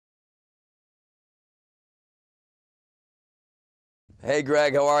Hey,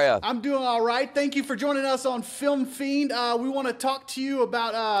 Greg, how are you? I'm doing all right. Thank you for joining us on Film Fiend. We want to talk to you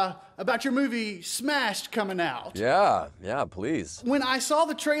about your movie Smashed coming out. Yeah, please. When I saw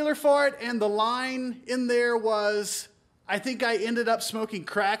the trailer for it and the line in there was, I think I ended up smoking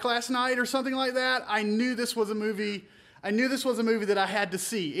crack last night or something like that, I knew this was a movie. I knew this was a movie that I had to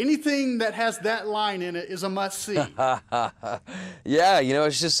see. Anything that has that line in it is a must see. Yeah,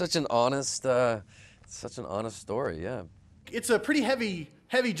 it's just such an honest story. Yeah. It's a pretty heavy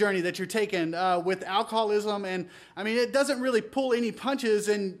journey that you're taking with alcoholism, and I mean, it doesn't really pull any punches,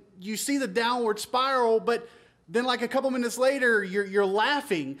 and you see the downward spiral, but then like a couple minutes later, you're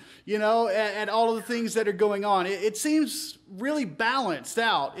laughing, at all of the things that are going on. It seems really balanced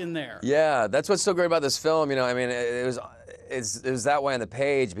out in there. Yeah, that's what's so great about this film. I mean, it was that way on the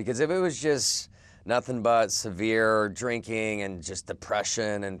page, because if it was just nothing but severe drinking and just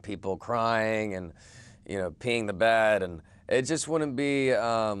depression and people crying and peeing the bed, and it just wouldn't be, it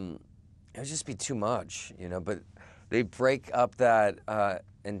would just be too much, but they break up that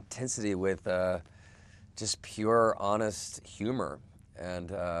intensity with just pure, honest humor. And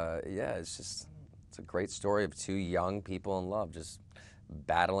yeah, it's a great story of two young people in love, just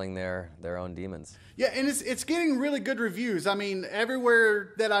battling their own demons. Yeah, and it's getting really good reviews. I mean,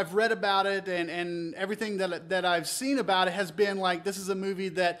 everywhere that I've read about it and everything that I've seen about it has been like, this is a movie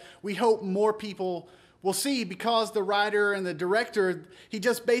that we hope more people will see, because the writer and the director, he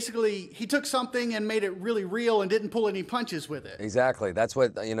took something and made it really real and didn't pull any punches with it. Exactly. That's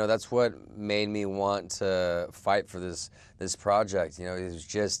what made me want to fight for this project. It was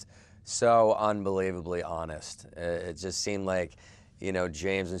just so unbelievably honest. It just seemed like,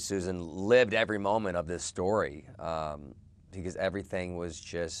 James and Susan lived every moment of this story, because everything was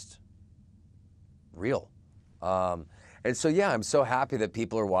just real. And so, yeah, I'm so happy that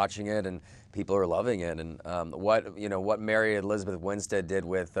people are watching it and people are loving it. And what Mary Elizabeth Winstead did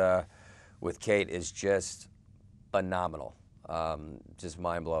with Kate is just phenomenal, just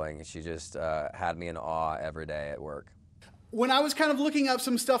mind-blowing. She just had me in awe every day at work. When I was kind of looking up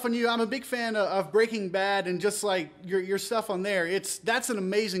some stuff on you, I'm a big fan of Breaking Bad, and just like your stuff on there, that's an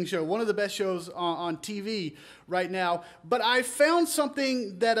amazing show, one of the best shows on TV right now. But I found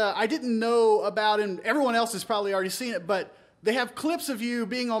something that I didn't know about, and everyone else has probably already seen it, but they have clips of you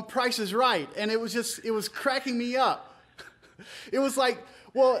being on Price is Right, and it was cracking me up. It was like,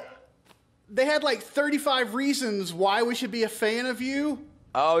 well, they had like 35 reasons why we should be a fan of you.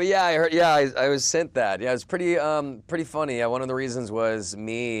 Oh yeah, I heard. Yeah, I was sent that. Yeah, it's pretty funny. Yeah, one of the reasons was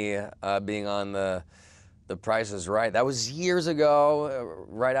me being on the Price is Right. That was years ago,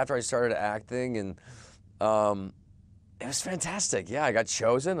 right after I started acting, and it was fantastic. Yeah, I got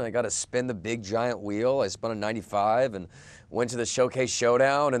chosen. I got to spin the big giant wheel. I spun a 95 and went to the Showcase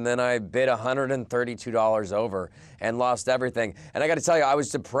Showdown, and then I bid $132 over and lost everything. And I got to tell you, I was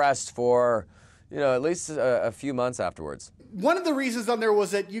depressed for at least a few months afterwards. One of the reasons on there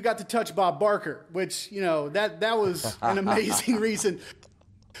was that you got to touch Bob Barker, which, that was an amazing reason.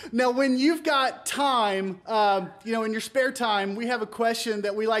 Now, when you've got time, in your spare time, we have a question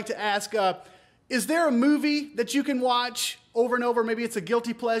that we like to ask. Is there a movie that you can watch over and over? Maybe it's a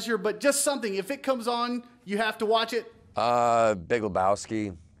guilty pleasure, but just something. If it comes on, you have to watch it. Big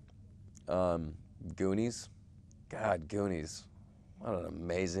Lebowski, Goonies. God, Goonies. What an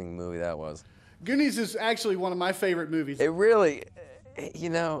amazing movie that was. Goonies is actually one of my favorite movies. It really,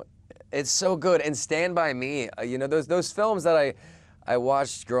 it's so good. And Stand By Me, those films that I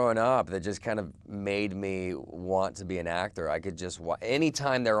watched growing up that just kind of made me want to be an actor. I could just,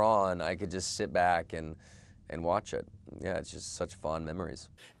 anytime they're on, I could just sit back and watch it. Yeah, it's just such fond memories.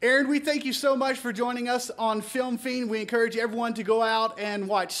 Aaron, we thank you so much for joining us on Film Fiend. We encourage everyone to go out and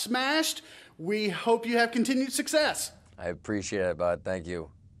watch Smashed. We hope you have continued success. I appreciate it, bud. Thank you.